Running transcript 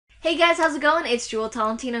Hey guys, how's it going? It's Jewel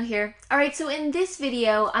Tolentino here. Alright, so in this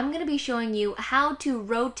video, I'm going to be showing you how to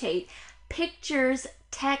rotate pictures,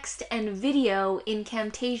 text, and video in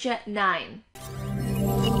Camtasia 9.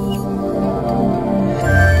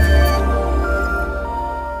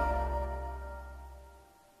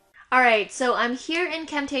 Alright, so I'm here in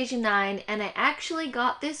Camtasia 9 and I actually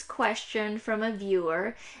got this question from a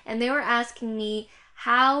viewer and they were asking me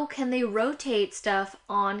how can they rotate stuff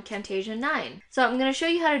on Camtasia 9. So I'm going to show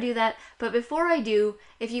you how to do that, but before I do,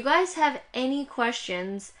 if you guys have any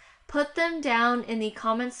questions, put them down in the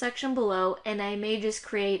comments section below and I may just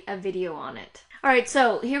create a video on it. Alright,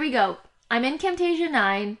 so here we go. I'm in Camtasia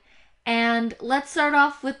 9 and let's start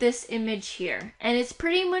off with this image here. And it's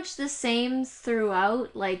pretty much the same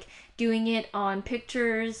throughout, like doing it on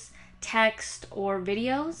pictures, text, or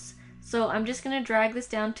videos. So I'm just going to drag this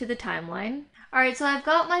down to the timeline. Alright, so I've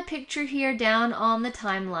got my picture here down on the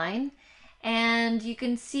timeline, and you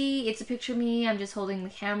can see it's a picture of me, I'm just holding the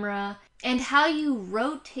camera. And how you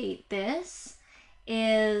rotate this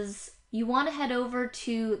is you want to head over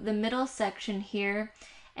to the middle section here,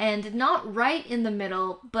 and not right in the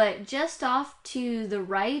middle, but just off to the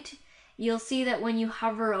right, you'll see that when you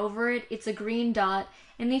hover over it, it's a green dot,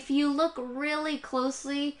 and if you look really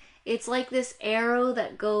closely, it's like this arrow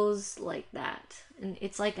that goes like that, and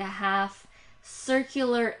it's like a half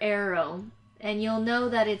circular arrow, and you'll know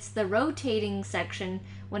that it's the rotating section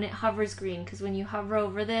when it hovers green, because when you hover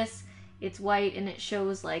over this it's white and it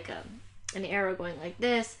shows like an arrow going like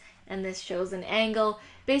this, and this shows an angle.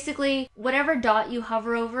 Basically, whatever dot you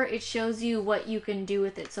hover over, it shows you what you can do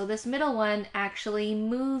with it. So this middle one actually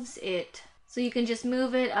moves it, so you can just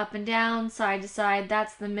move it up and down, side to side.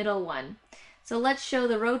 That's the middle one. So let's show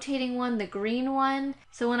the rotating one, the green one.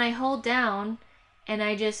 So when I hold down and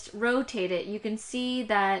I just rotate it, you can see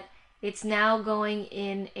that it's now going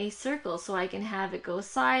in a circle. So I can have it go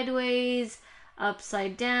sideways,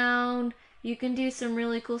 upside down. You can do some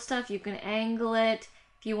really cool stuff. You can angle it.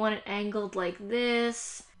 If you want it angled like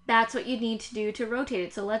this, that's what you need to do to rotate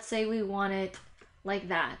it. So let's say we want it like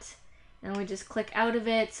that. And we just click out of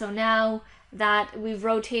it. So now that we've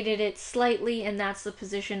rotated it slightly, and that's the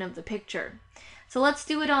position of the picture. So let's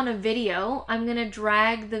do it on a video. I'm gonna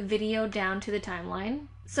drag the video down to the timeline.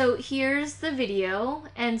 So here's the video,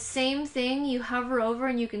 and same thing, you hover over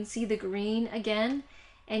and you can see the green again,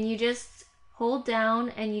 and you just hold down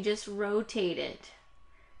and you just rotate it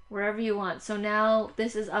wherever you want. So now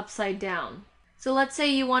this is upside down. So let's say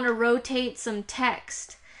you want to rotate some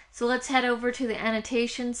text. So let's head over to the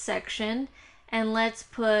annotations section and let's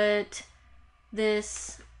put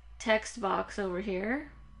this text box over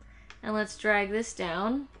here. And let's drag this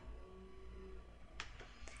down.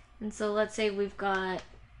 And so let's say we've got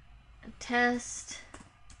a text,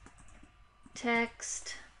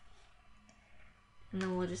 and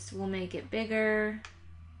then we'll make it bigger.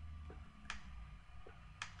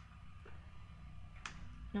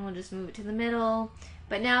 And we'll just move it to the middle.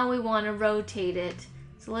 But now we want to rotate it.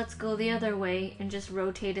 So let's go the other way and just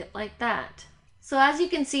rotate it like that. So as you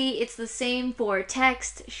can see, it's the same for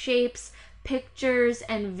text, shapes, pictures,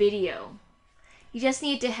 and video. You just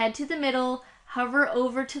need to head to the middle, hover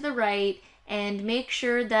over to the right, and make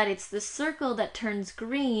sure that it's the circle that turns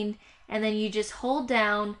green, and then you just hold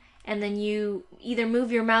down, and then you either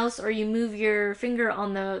move your mouse or you move your finger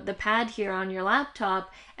on the pad here on your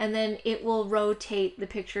laptop, and then it will rotate the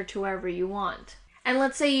picture to wherever you want. And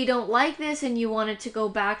let's say you don't like this and you want it to go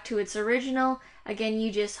back to its original, again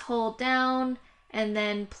you just hold down and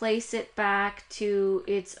then place it back to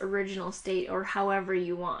its original state, or however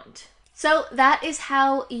you want. So that is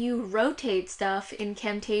how you rotate stuff in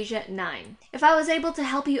Camtasia 9. If I was able to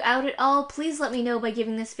help you out at all, please let me know by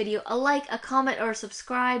giving this video a like, a comment, or a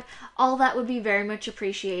subscribe. All that would be very much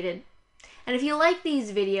appreciated. And if you like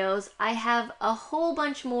these videos, I have a whole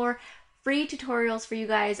bunch more free tutorials for you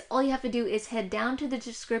guys. All you have to do is head down to the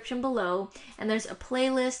description below, and there's a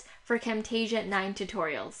playlist for Camtasia 9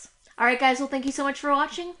 tutorials. Alright guys, well thank you so much for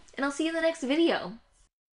watching, and I'll see you in the next video.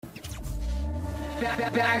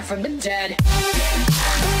 Back from the dead.